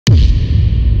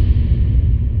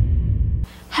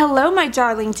Hello my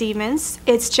darling demons,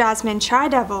 it's Jasmine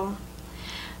Tri-Devil.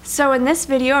 So in this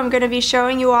video I'm going to be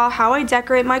showing you all how I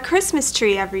decorate my Christmas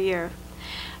tree every year.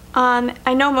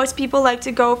 I know most people like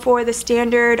to go for the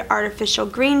standard artificial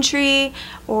green tree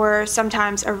or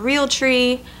sometimes a real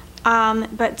tree,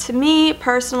 but to me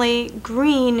personally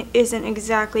green isn't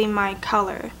exactly my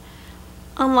color,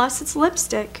 unless it's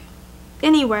lipstick.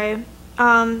 Anyway,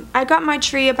 I got my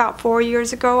tree about 4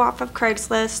 years ago off of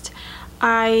Craigslist.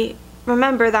 I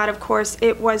remember that of course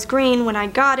it was green when I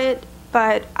got it,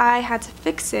 but I had to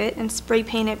fix it and spray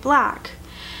paint it black.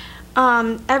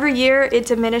 Every year it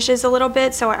diminishes a little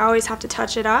bit, so I always have to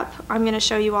touch it up. I'm going to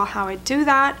show you all how I do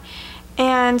that,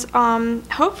 and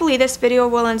hopefully this video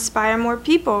will inspire more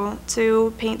people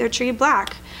to paint their tree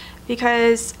black,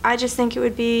 because I just think it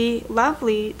would be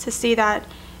lovely to see that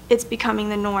it's becoming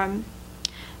the norm.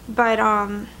 But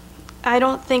I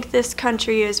don't think this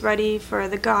country is ready for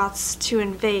the Goths to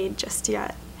invade just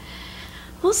yet.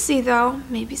 We'll see though,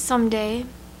 maybe someday.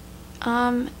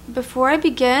 Before I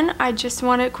begin, I just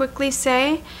want to quickly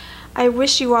say I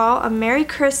wish you all a Merry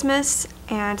Christmas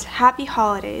and Happy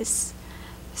Holidays.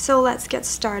 So let's get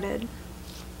started.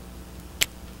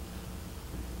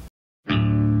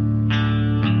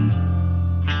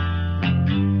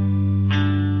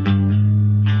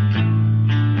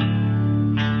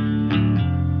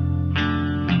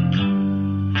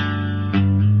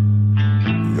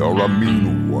 You're a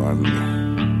mean one,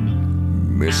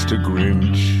 Mr.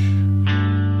 Grinch.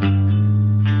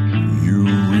 You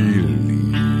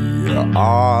really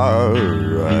are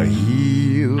a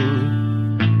heel.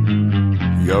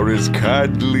 You're as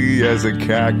cuddly as a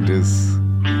cactus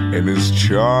and as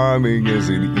charming as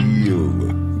an eel,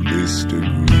 Mr.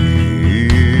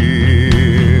 Grinch.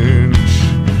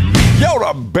 You're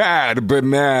a bad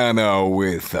banana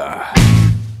with a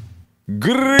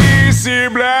greasy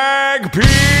black peel.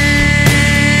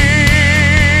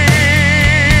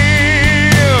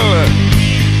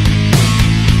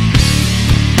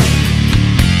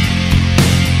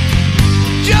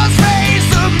 Just face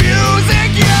the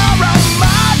music, you're a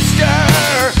monster,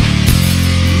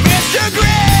 Mr.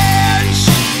 Grinch.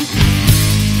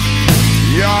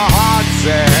 Your heart's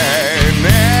an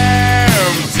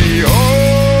empty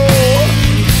hole.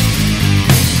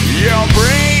 Your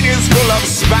brain is full of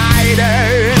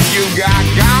spiders. You got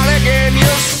garlic in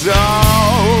your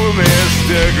soul,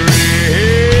 Mr. Grinch.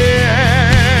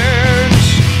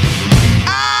 I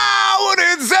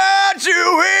wouldn't touch you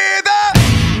with a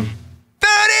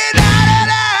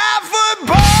 39.5-foot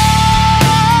pole.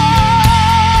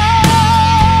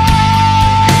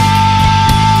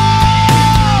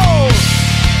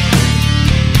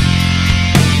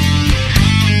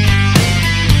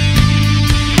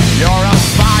 You're a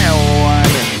vile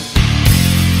one,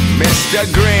 Mr.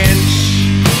 Grinch.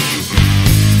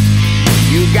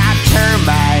 You got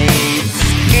termites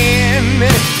in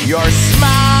your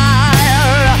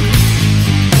smile.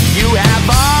 You have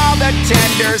all the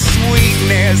tender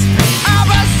sweetness of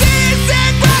a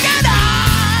seasick